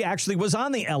so she actually was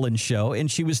on the Ellen show, and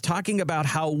she was talking about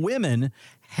how women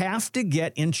have to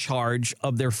get in charge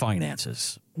of their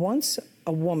finances. Once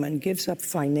a woman gives up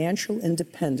financial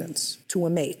independence to a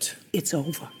mate, it's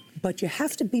over. But you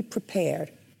have to be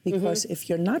prepared, because if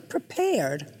you're not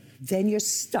prepared, then you're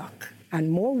stuck.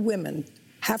 And more women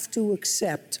have to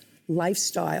accept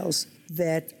lifestyles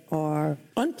that are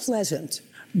unpleasant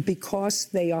because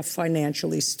they are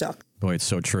financially stuck. Boy, it's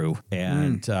so true.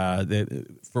 And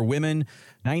for women,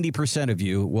 90% of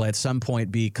you will at some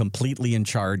point be completely in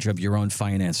charge of your own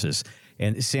finances.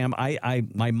 And Sam,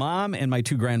 my mom and my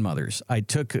two grandmothers, I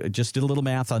did a little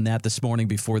math on that this morning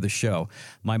before the show.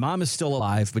 My mom is still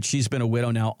alive, but she's been a widow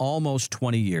now almost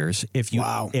 20 years. If you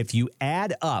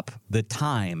add up the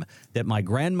time that my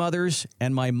grandmothers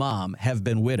and my mom have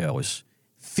been widows,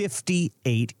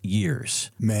 58 years.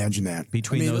 Imagine that.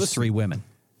 Between those three women.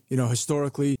 You know,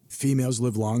 historically, females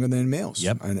live longer than males.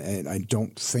 Yep. And I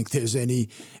don't think there's any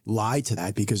lie to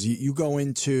that, because you go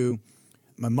into...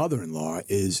 My mother-in-law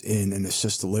is in an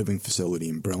assisted living facility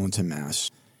in Burlington,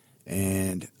 Mass.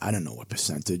 And I don't know what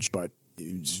percentage, but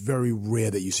it's very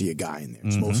rare that you see a guy in there.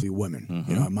 It's mostly women.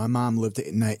 You know, my mom lived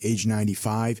to age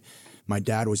 95. My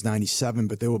dad was 97,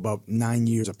 but they were about 9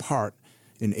 years apart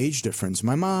in age difference.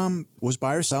 My mom was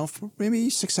by herself for maybe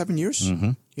 6-7 years.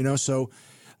 You know, so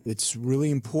it's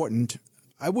really important.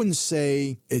 I wouldn't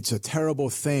say it's a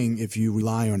terrible thing if you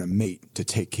rely on a mate to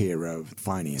take care of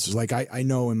finances. Like I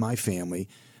know in my family,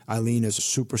 Eileen is a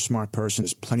super smart person.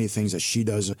 There's plenty of things that she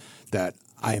does that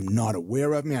I am not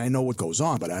aware of. I mean, I know what goes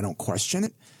on, but I don't question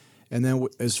it. And then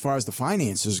as far as the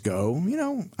finances go, you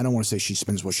know, I don't want to say she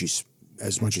spends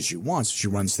as much as she wants. She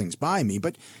runs things by me,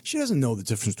 but she doesn't know the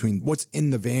difference between what's in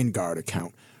the Vanguard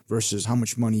account versus how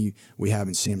much money we have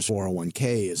in Sam's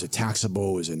 401k. Is it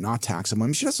taxable? Is it not taxable? I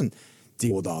mean, she doesn't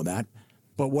deal with all that.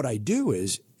 But what I do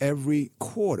is every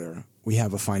quarter we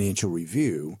have a financial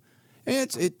review, and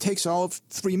it takes all of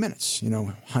 3 minutes. You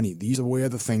know, honey, these are where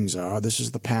the things are. This is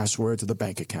the password to the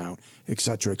bank account, et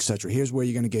cetera, et cetera. Here's where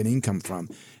you're going to get income from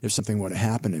if something were to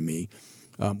happen to me.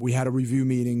 We had a review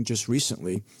meeting just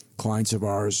recently. Clients of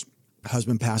ours,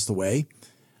 husband passed away.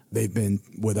 They've been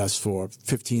with us for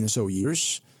 15 or so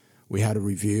years. We had a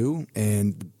review,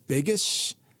 and the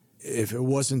biggest, if it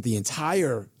wasn't the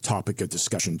entire topic of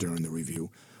discussion during the review,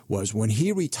 was when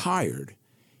he retired,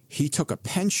 he took a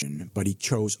pension, but he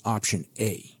chose option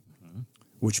A,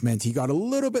 which meant he got a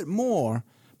little bit more,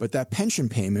 but that pension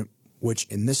payment, which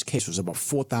in this case was about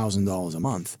 $4,000 a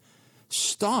month,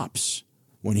 stops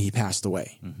when he passed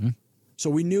away. So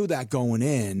we knew that going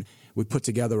in. we put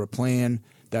together a plan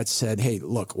that said, hey,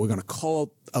 look, we're going to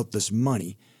call out this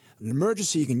money. An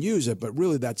emergency, you can use it, but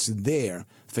really that's there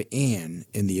for Ann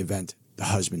in the event the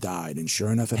husband died. And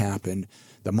sure enough, it happened.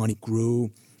 The money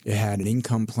grew. It had an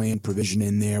income plan provision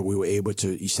in there. We were able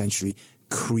to essentially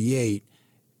create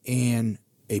Ann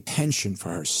a pension for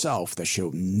herself that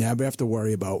she'll never have to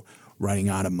worry about running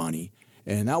out of money.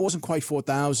 And that wasn't quite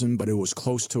 $4,000, but it was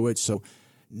close to it. So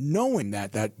knowing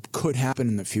that could happen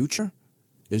in the future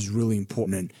is really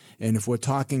important. And if we're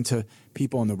talking to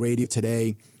people on the radio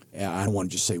today, I don't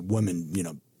want to just say women,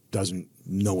 doesn't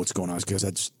know what's going on, because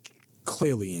that's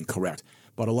clearly incorrect.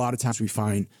 But a lot of times we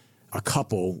find a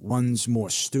couple, one's more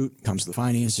astute, comes to the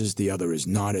finances, the other is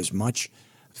not as much.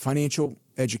 Financial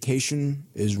education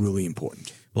is really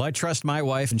important. Well, I trust my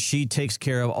wife, and she takes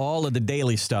care of all of the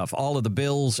daily stuff, all of the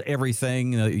bills,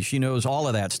 everything. She knows all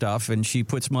of that stuff, and she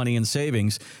puts money in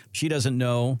savings. She doesn't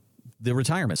know the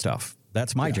retirement stuff.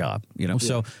 That's my job,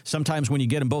 So sometimes when you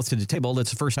get them both to the table, that's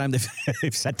the first time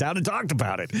they've sat down and talked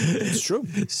about it. It's true.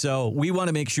 So we want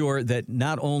to make sure that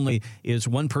not only is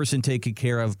one person taken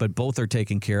care of, but both are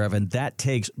taken care of. And that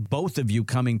takes both of you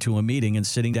coming to a meeting and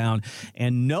sitting down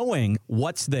and knowing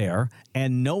what's there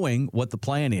and knowing what the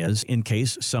plan is in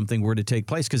case something were to take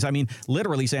place. Because,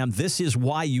 literally, Sam, this is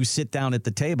why you sit down at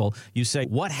the table. You say,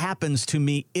 what happens to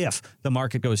me if the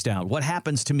market goes down? What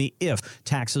happens to me if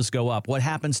taxes go up? What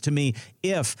happens to me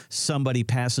if somebody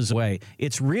passes away?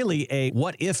 It's really a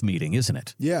what if meeting, isn't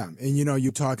it? Yeah. And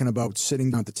you're talking about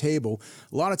sitting down at the table.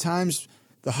 A lot of times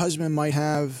the husband might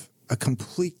have a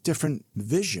complete different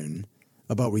vision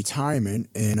about retirement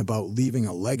and about leaving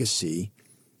a legacy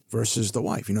versus the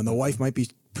wife. The wife might be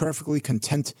perfectly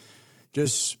content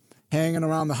just hanging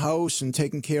around the house and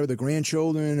taking care of the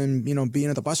grandchildren and, being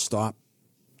at the bus stop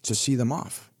to see them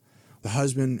off. The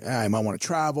husband, I might want to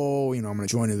travel. I'm going to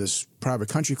join this private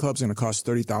country club. It's going to cost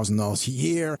 $30,000 a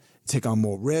year, take on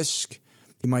more risk.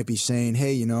 He might be saying,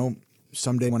 hey,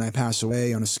 someday when I pass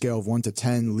away, on a scale of 1 to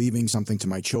 10, leaving something to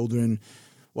my children.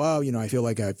 Well, I feel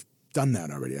like I've done that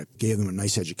already. I gave them a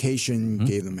nice education,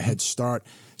 gave them a head start.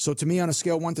 So to me, on a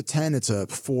scale of 1 to 10, it's a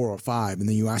 4 or 5. And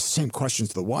then you ask the same questions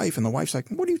to the wife, and the wife's like,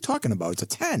 what are you talking about? It's a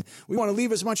 10. We want to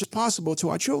leave as much as possible to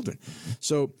our children.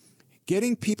 So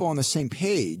getting people on the same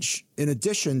page, in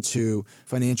addition to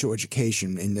financial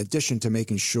education, in addition to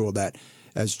making sure that,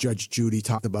 as Judge Judy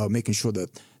talked about, making sure that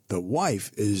the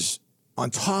wife is on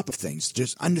top of things,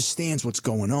 just understands what's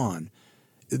going on.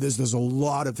 There's a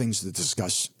lot of things to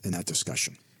discuss in that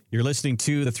discussion. You're listening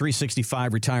to the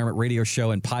 365 Retirement Radio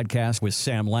Show and Podcast with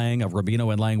Sam Lang of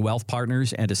Rubino & Lang Wealth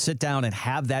Partners. And to sit down and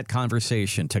have that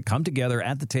conversation, to come together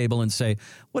at the table and say,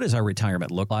 what does our retirement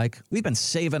look like? We've been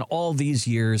saving all these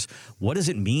years. What does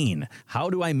it mean? How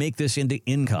do I make this into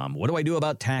income? What do I do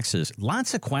about taxes?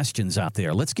 Lots of questions out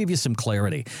there. Let's give you some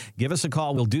clarity. Give us a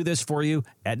call. We'll do this for you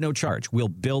at no charge. We'll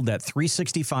build that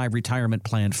 365 retirement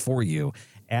plan for you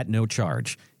at no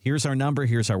charge. Here's our number.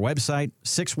 Here's our website,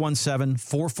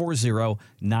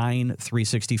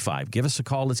 617-440-9365. Give us a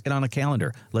call. Let's get on a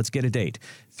calendar. Let's get a date.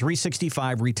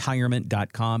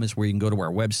 365retirement.com is where you can go to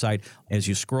our website. As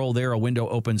you scroll there, a window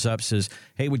opens up, says,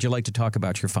 hey, would you like to talk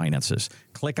about your finances?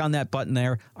 Click on that button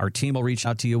there. Our team will reach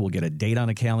out to you. We'll get a date on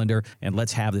a calendar, and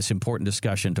let's have this important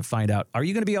discussion to find out, are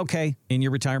you going to be okay in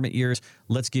your retirement years?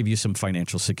 Let's give you some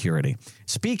financial security.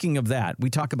 Speaking of that,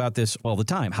 we talk about this all the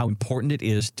time, how important it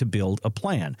is to build a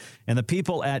plan. And the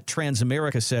people at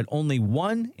Transamerica said only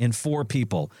 1 in 4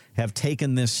 people have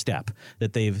taken this step,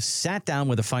 that they've sat down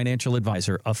with a financial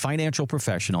advisor, a financial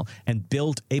professional, and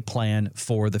built a plan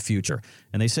for the future.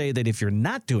 And they say that if you're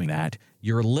not doing that,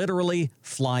 you're literally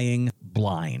flying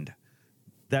blind.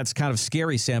 That's kind of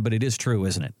scary, Sam, but it is true,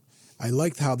 isn't it? I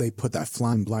liked how they put that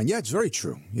flying blind. Yeah, it's very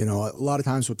true. A lot of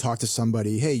times we'll talk to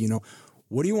somebody, hey,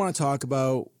 what do you want to talk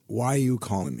about? Why are you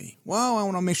calling me? Well, I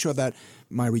want to make sure that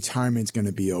my retirement's going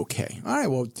to be okay. All right,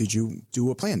 well, did you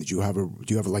do a plan? Do you have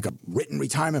like a written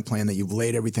retirement plan that you've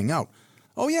laid everything out?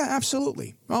 Oh, yeah,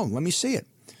 absolutely. Oh, let me see it.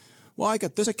 Well, I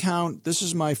got this account. This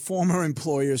is my former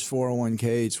employer's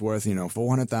 401k. It's worth,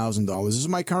 $400,000. This is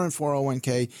my current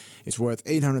 401k. It's worth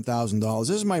 $800,000.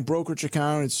 This is my brokerage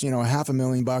account. It's,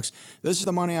 $500,000. This is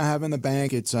the money I have in the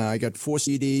bank. It's I got 4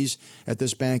 CDs at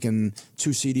this bank and 2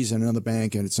 CDs at another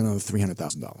bank, and it's another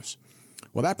 $300,000.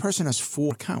 Well, that person has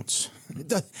 4 accounts.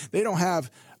 They don't have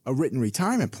a written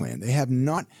retirement plan. They have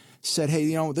not said,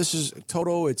 hey, this is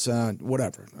total. It's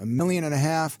whatever, $1.5 million.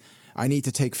 I need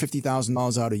to take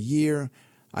 $50,000 out a year.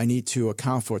 I need to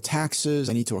account for taxes.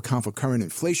 I need to account for current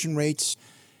inflation rates.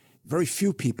 Very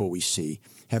few people we see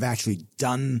have actually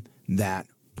done that,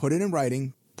 put it in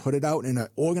writing, put it out in an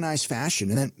organized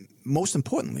fashion, and then most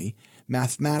importantly,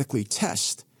 mathematically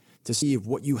test to see if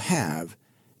what you have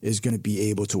is going to be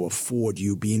able to afford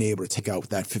you being able to take out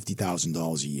that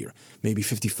 $50,000 a year, maybe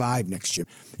 $55,000 next year,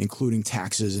 including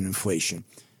taxes and inflation.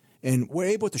 And we're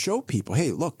able to show people,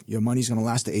 hey, look, your money's going to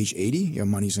last to age 80, your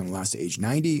money's going to last to age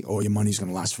 90, or your money's going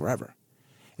to last forever.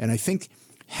 And I think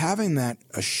having that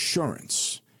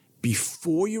assurance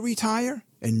before you retire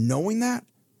and knowing that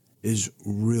is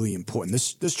really important.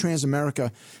 This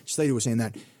Transamerica study was saying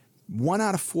that 1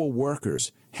 out of 4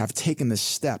 workers have taken the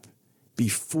step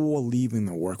before leaving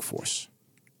the workforce.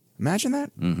 Imagine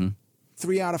that. Mm-hmm.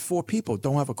 3 out of 4 people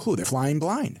don't have a clue. They're flying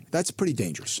blind. That's pretty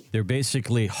dangerous. They're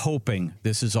basically hoping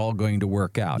this is all going to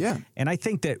work out. Yeah. And I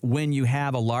think that when you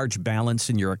have a large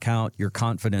balance in your account, your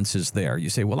confidence is there.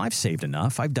 You say, well, I've saved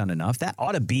enough. I've done enough. That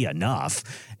ought to be enough.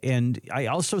 And I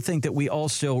also think that we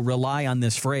also rely on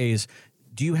this phrase,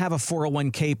 do you have a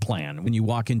 401k plan when you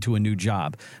walk into a new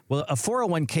job? Well, a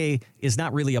 401k is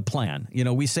not really a plan. You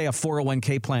know, we say a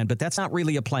 401k plan, but that's not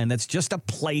really a plan. That's just a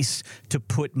place to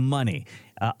put money.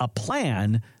 A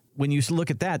plan, when you look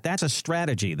at that, that's a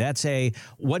strategy. That's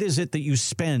what is it that you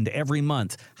spend every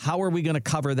month? How are we going to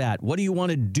cover that? What do you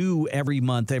want to do every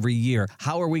month, every year?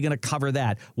 How are we going to cover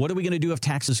that? What are we going to do if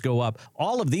taxes go up?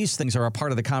 All of these things are a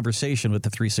part of the conversation with the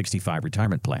 365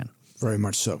 retirement plan. Very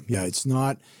much so. Yeah, it's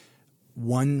not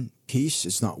one piece.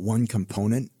 It's not one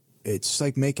component. It's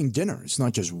like making dinner. It's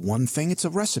not just one thing. It's a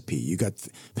recipe. You got a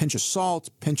pinch of salt,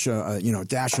 pinch a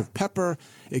dash of pepper.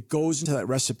 It goes into that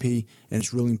recipe, and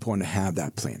it's really important to have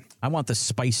that plan. I want the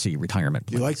spicy retirement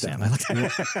plan. You like that? Sam. I like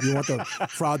that. You want the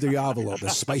Fra Diavolo, the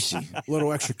spicy, a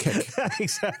little extra kick.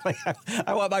 Exactly.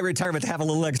 I want my retirement to have a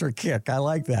little extra kick. I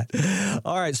like that.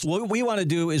 All right. So what we want to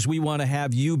do is we want to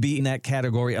have you be in that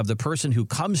category of the person who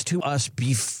comes to us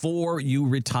before you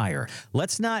retire.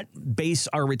 Let's not base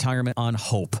our retirement on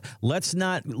hope. Let's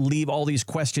not leave all these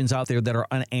questions out there that are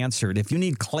unanswered. If you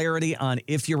need clarity on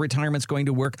if your retirement's going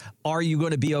to work, are you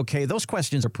going to be okay? Those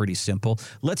questions are pretty simple.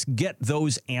 Let's get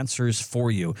those answers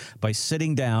for you by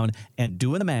sitting down and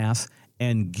doing the math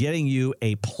and getting you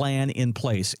a plan in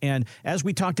place. And as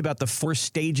we talked about the 4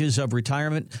 stages of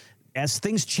retirement, as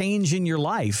things change in your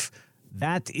life,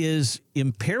 that is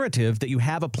imperative that you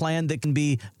have a plan that can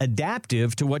be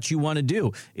adaptive to what you want to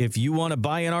do. If you want to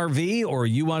buy an RV or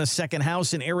you want a second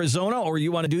house in Arizona or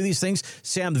you want to do these things,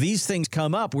 Sam, these things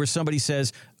come up where somebody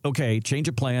says, okay, change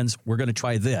of plans. We're going to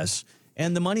try this.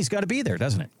 And the money's got to be there,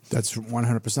 doesn't it? That's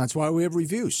 100%. That's why we have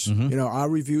reviews. Mm-hmm. Our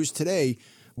reviews today,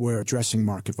 we're addressing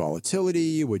market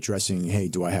volatility. We're addressing, hey,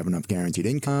 do I have enough guaranteed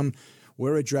income?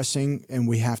 We're addressing, and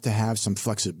we have to have some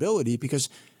flexibility because,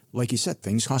 like you said,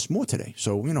 things cost more today.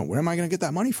 So, where am I going to get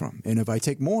that money from? And if I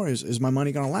take more, is my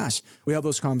money going to last? We have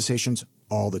those conversations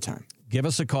all the time. Give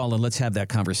us a call and let's have that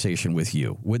conversation with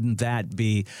you. Wouldn't that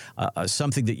be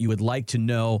something that you would like to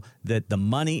know, that the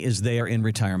money is there in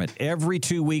retirement? Every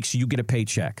 2 weeks, you get a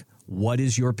paycheck. What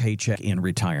is your paycheck in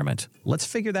retirement? Let's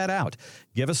figure that out.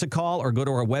 Give us a call or go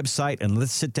to our website and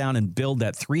let's sit down and build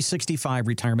that 365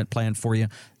 retirement plan for you.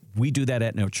 We do that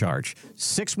at no charge.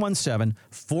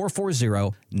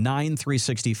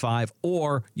 617-440-9365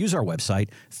 or use our website,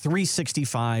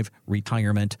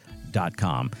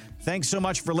 365retirement.com. Thanks so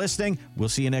much for listening. We'll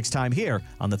see you next time here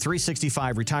on the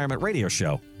 365 Retirement Radio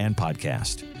Show and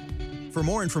Podcast. For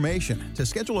more information, to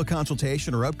schedule a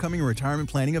consultation or upcoming retirement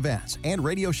planning events and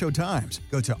radio show times,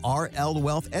 go to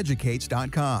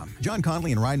rlwealtheducates.com. John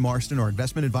Conley and Ryan Marston are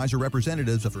investment advisor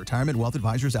representatives of Retirement Wealth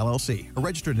Advisors, LLC, a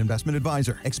registered investment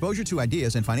advisor. Exposure to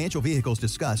ideas and financial vehicles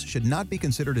discussed should not be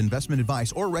considered investment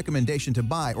advice or recommendation to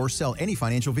buy or sell any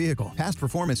financial vehicle. Past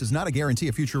performance is not a guarantee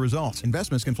of future results.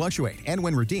 Investments can fluctuate and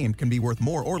when redeemed can be worth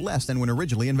more or less than when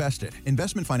originally invested.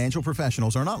 Investment financial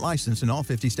professionals are not licensed in all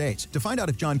 50 states. To find out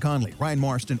if John Conley, Ryan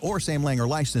Marston, or Sam Lang are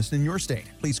licensed in your state,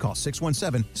 please call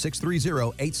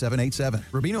 617-630-8787.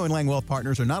 Rubino and Lang Wealth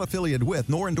Partners are not affiliated with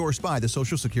nor endorsed by the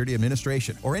Social Security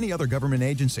Administration or any other government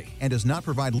agency and does not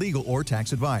provide legal or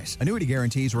tax advice. Annuity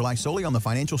guarantees rely solely on the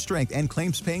financial strength and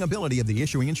claims-paying ability of the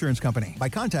issuing insurance company. By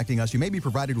contacting us, you may be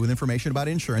provided with information about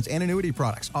insurance and annuity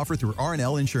products offered through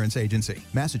R&L Insurance Agency.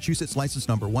 Massachusetts license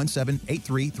number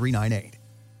 1783398.